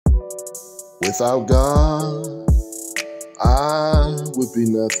Without God, I would be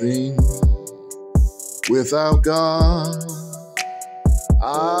nothing. Without God,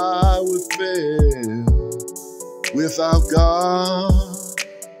 I would fail. Without God,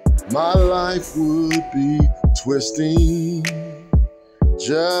 my life would be twisting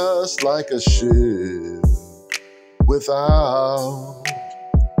just like a ship without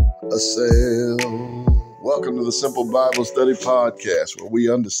a sail. Welcome to the Simple Bible Study Podcast, where we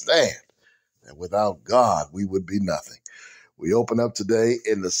understand that without God, we would be nothing. We open up today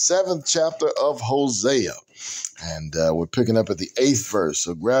in the 7th chapter of Hosea, and we're picking up at the 8th verse.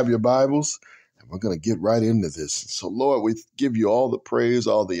 So grab your Bibles, and we're going to get right into this. So, Lord, we give you all the praise,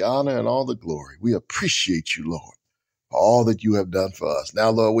 all the honor, and all the glory. We appreciate you, Lord, for all that you have done for us.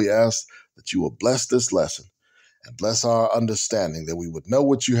 Now, Lord, we ask that you will bless this lesson and bless our understanding, that we would know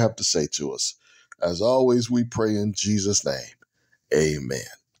what you have to say to us. As always, we pray in Jesus' name. Amen.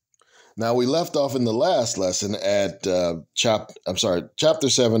 Now, we left off in the last lesson at chapter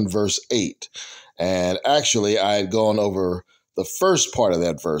 7, verse 8. And actually, I had gone over the first part of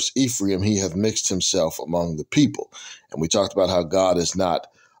that verse. Ephraim, he hath mixed himself among the people. And we talked about how God is not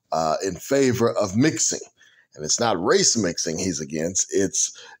in favor of mixing. And it's not race mixing he's against.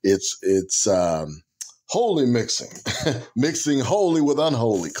 It's holy mixing, mixing holy with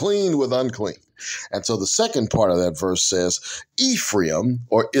unholy, clean with unclean. And so the second part of that verse says, Ephraim,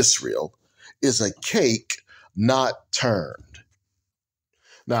 or Israel, is a cake not turned.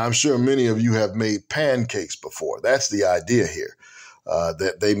 Now, I'm sure many of you have made pancakes before. That's the idea here,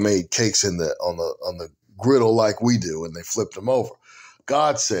 that they made cakes on the griddle like we do, and they flipped them over.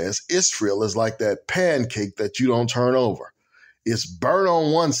 God says Israel is like that pancake that you don't turn over. It's burnt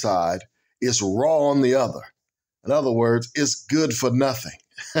on one side, it's raw on the other. In other words, it's good for nothing.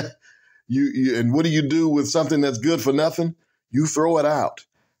 And what do you do with something that's good for nothing? You throw it out.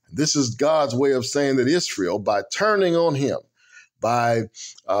 This is God's way of saying that Israel, by turning on him, by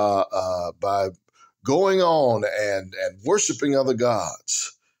going on and worshiping other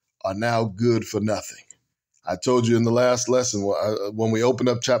gods, are now good for nothing. I told you in the last lesson, when we opened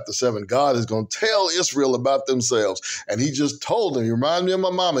up chapter 7, God is going to tell Israel about themselves. And he just told them, you remind me of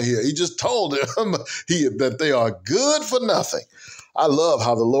my mama here, he just told them that they are good for nothing. I love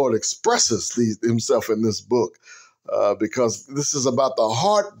how the Lord expresses himself in this book, because this is about the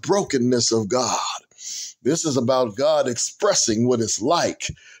heartbrokenness of God. This is about God expressing what it's like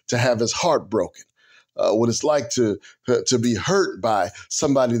to have his heart broken. What it's like to be hurt by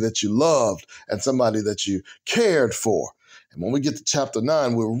somebody that you loved and somebody that you cared for. And when we get to chapter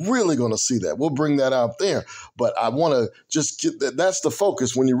 9, we're really going to see that. We'll bring that out there. But I want to just get that. That's the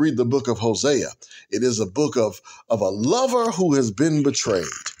focus when you read the book of Hosea. It is a book of a lover who has been betrayed,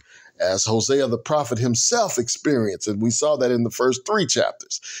 as Hosea the prophet himself experienced. And we saw that in the first 3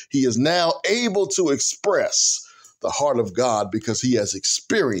 chapters. He is now able to express the heart of God because he has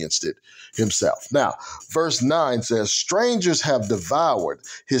experienced it himself. Now, verse 9 says, strangers have devoured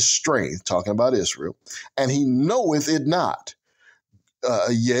his strength, talking about Israel, and he knoweth it not.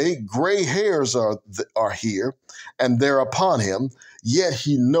 Yea, gray hairs are here, and they're upon him, yet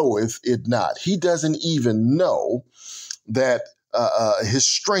he knoweth it not. He doesn't even know that his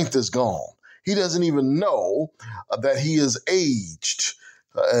strength is gone. He doesn't even know that he is aged.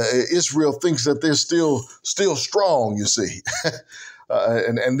 Israel thinks that they're still strong, you see.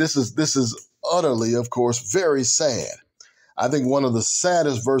 And this is utterly, of course, very sad. I think one of the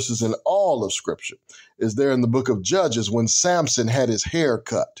saddest verses in all of Scripture is there in the book of Judges when Samson had his hair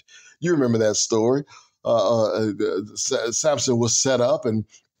cut. You remember that story. Samson was set up and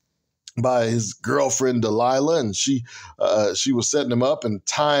by his girlfriend Delilah, and she was setting him up and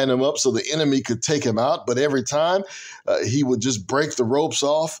tying him up so the enemy could take him out. But every time he would just break the ropes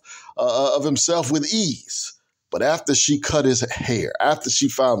off of himself with ease. But after she cut his hair, after she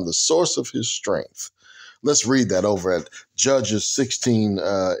found the source of his strength, let's read that over at Judges 16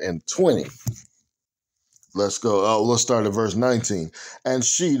 and 20. Let's go. Let's start at verse 19. And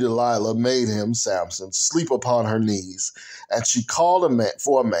she, Delilah, made him, Samson, sleep upon her knees. And she called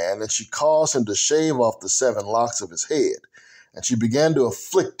for a man, and she caused him to shave off the 7 locks of his head. And she began to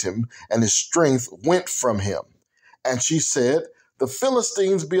afflict him, and his strength went from him. And she said, the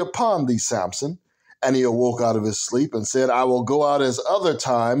Philistines be upon thee, Samson. And he awoke out of his sleep and said, I will go out as other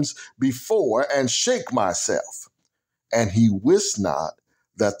times before and shake myself. And he wist not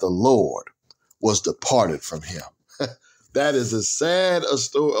that the Lord was departed from him. That is as sad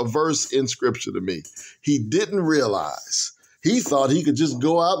a verse in Scripture to me. He didn't realize. He thought he could just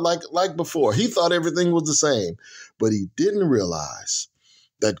go out like before. He thought everything was the same. But he didn't realize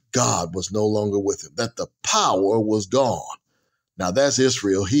that God was no longer with him, that the power was gone. Now that's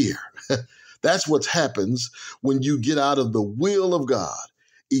Israel here. That's what happens when you get out of the will of God.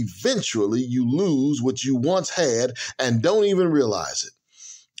 Eventually, you lose what you once had and don't even realize it.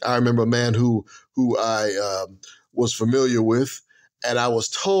 I remember a man who I was familiar with, and I was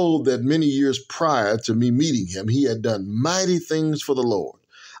told that many years prior to me meeting him, he had done mighty things for the Lord.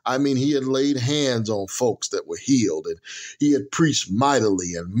 I mean, he had laid hands on folks that were healed, and he had preached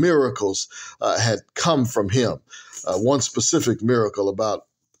mightily, and miracles had come from him. One specific miracle about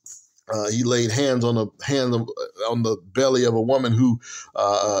he laid hands on the belly of a woman who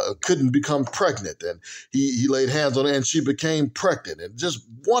couldn't become pregnant, and he laid hands on her, and she became pregnant, and just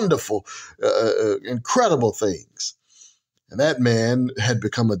wonderful, incredible things. And that man had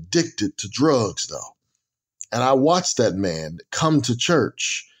become addicted to drugs, though. And I watched that man come to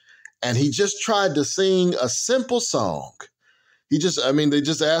church, and he just tried to sing a simple song. They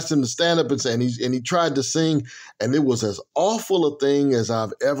just asked him to stand up and say, and he tried to sing, and it was as awful a thing as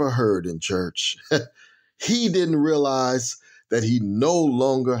I've ever heard in church. He didn't realize that he no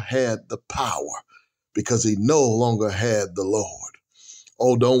longer had the power because he no longer had the Lord.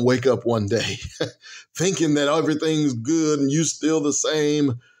 Oh, don't wake up one day thinking that everything's good and you still the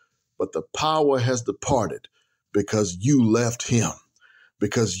same, but the power has departed because you left him,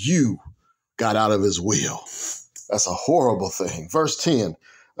 because you got out of his will. That's a horrible thing. Verse 10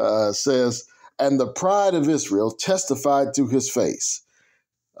 says, and the pride of Israel testified to his face,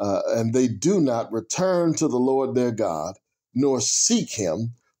 and they do not return to the Lord their God, nor seek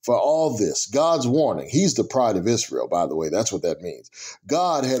him for all this. God's warning. He's the pride of Israel, by the way. That's what that means.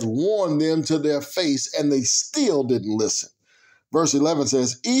 God had warned them to their face, and they still didn't listen. Verse 11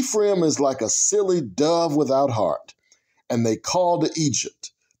 says, Ephraim is like a silly dove without heart, and they call to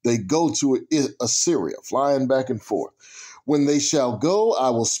Egypt. They go to Assyria, flying back and forth. When they shall go, I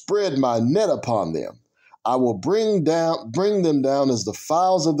will spread my net upon them. I will bring them down as the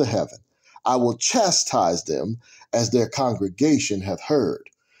fowls of the heaven. I will chastise them as their congregation hath heard.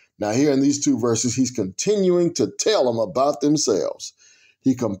 Now here in these two verses, he's continuing to tell them about themselves.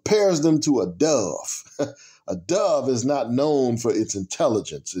 He compares them to a dove. A dove is not known for its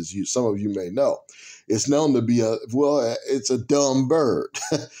intelligence, as some of you may know. It's known to be it's a dumb bird.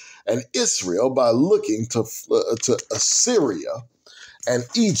 And Israel, by looking to Assyria and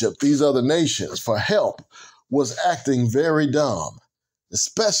Egypt, these other nations, for help, was acting very dumb,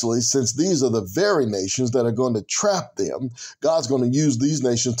 especially since these are the very nations that are going to trap them. God's going to use these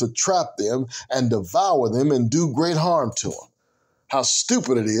nations to trap them and devour them and do great harm to them. How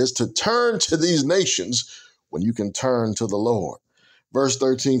stupid it is to turn to these nations when you can turn to the Lord. Verse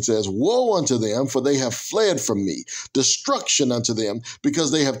 13 says, woe unto them, for they have fled from me. Destruction unto them,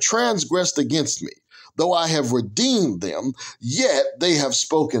 because they have transgressed against me. Though I have redeemed them, yet they have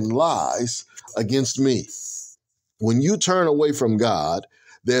spoken lies against me. When you turn away from God,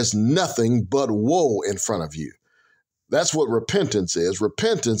 there's nothing but woe in front of you. That's what repentance is.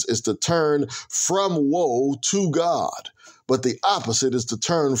 Repentance is to turn from woe to God. But the opposite is to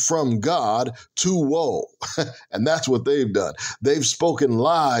turn from God to woe. And that's what they've done. They've spoken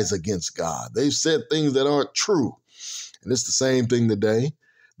lies against God. They've said things that aren't true. And it's the same thing today.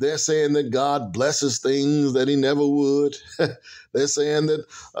 They're saying that God blesses things that he never would. They're saying that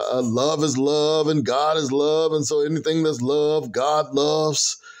love is love and God is love. And so anything that's love, God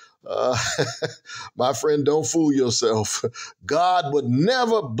loves. My friend, don't fool yourself. God would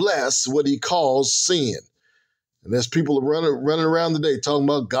never bless what he calls sin. And there's people running around today talking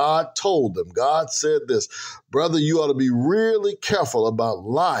about God told them, God said this. Brother, you ought to be really careful about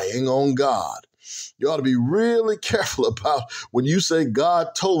lying on God. You ought to be really careful about when you say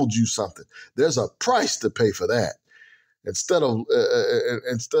God told you something. There's a price to pay for that. Instead of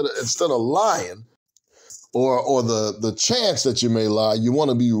lying, or the chance that you may lie, you want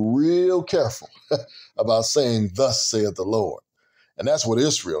to be real careful about saying, thus saith the Lord. And that's what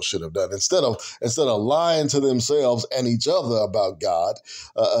Israel should have done. Instead of lying to themselves and each other about God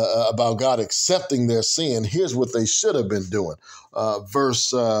accepting their sin, here's what they should have been doing.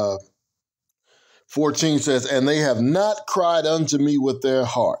 Verse 14 says, and they have not cried unto me with their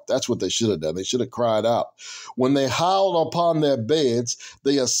heart. That's what they should have done. They should have cried out. When they howled upon their beds,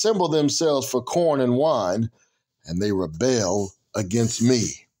 they assembled themselves for corn and wine, and they rebel against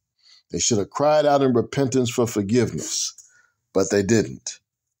me. They should have cried out in repentance for forgiveness, but they didn't.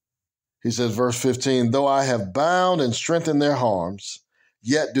 He says, verse 15, though I have bound and strengthened their arms,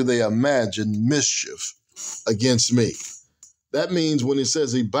 yet do they imagine mischief against me. That means when he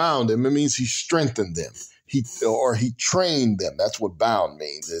says he bound them, it means he strengthened them. He trained them. That's what bound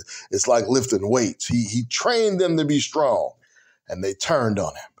means. It's like lifting weights. He trained them to be strong, and they turned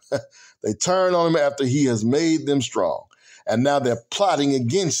on him. They turned on him after he has made them strong, and now they're plotting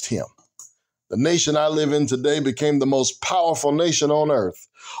against him. The nation I live in today became the most powerful nation on earth,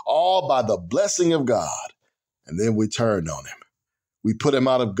 all by the blessing of God. And then we turned on him. We put him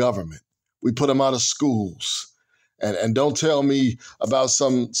out of government. We put him out of schools. And don't tell me about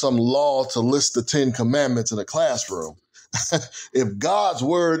some law to list the 10 commandments in a classroom. If God's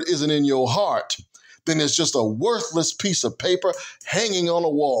word isn't in your heart, then it's just a worthless piece of paper hanging on a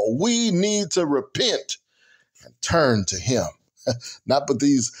wall. We need to repent and turn to him. Not with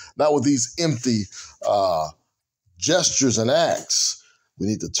these empty gestures and acts. We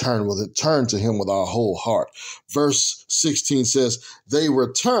need to turn to him with our whole heart. Verse 16 says, they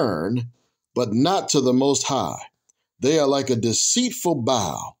return, but not to the Most High. They are like a deceitful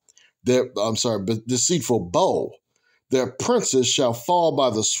bow. Deceitful bow. Their princes shall fall by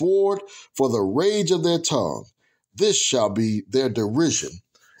the sword for the rage of their tongue. This shall be their derision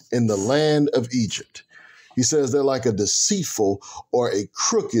in the land of Egypt. He says they're like a deceitful or a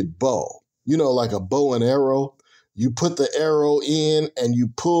crooked bow. You know, like a bow and arrow. You put the arrow in and you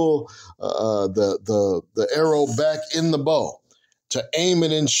pull the arrow back in the bow to aim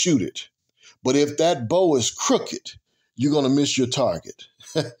it and shoot it. But if that bow is crooked, you're going to miss your target.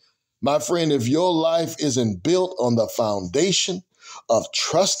 My friend, if your life isn't built on the foundation of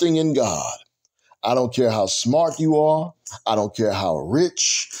trusting in God, I don't care how smart you are. I don't care how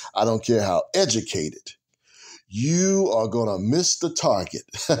rich. I don't care how educated. You are going to miss the target.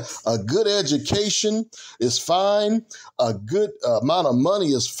 A good education is fine. A good amount of money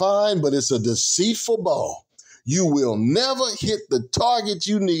is fine, but it's a deceitful bow. You will never hit the target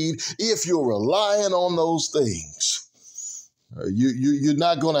you need if you're relying on those things. You're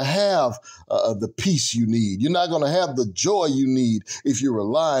not going to have the peace you need. You're not going to have the joy you need if you're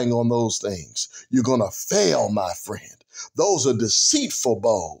relying on those things. You're going to fail, my friend. Those are deceitful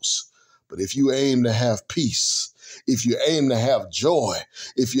bows. But if you aim to have peace, if you aim to have joy,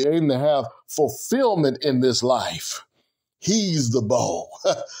 if you aim to have fulfillment in this life, he's the bow.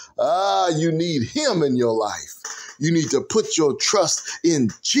 You need him in your life. You need to put your trust in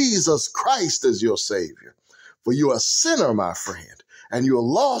Jesus Christ as your Savior. For you're a sinner, my friend, and you're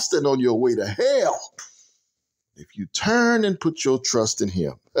lost and on your way to hell. If you turn and put your trust in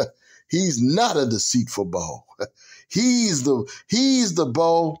him, he's not a deceitful bow. He's the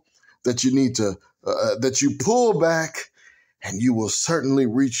bow that you need to, that you pull back, and you will certainly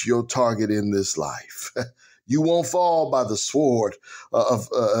reach your target in this life. You won't fall by the sword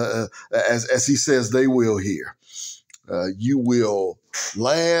as he says they will here. You will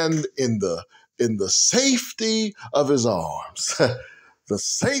land in the safety of his arms. The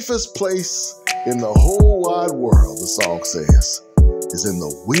safest place in the whole wide world, the song says, is in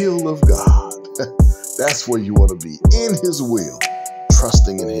the will of God. That's where you want to be, in his will,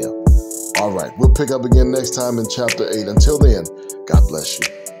 trusting in him. All right, we'll pick up again next time in chapter 8. Until then, God bless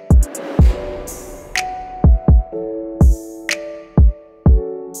you.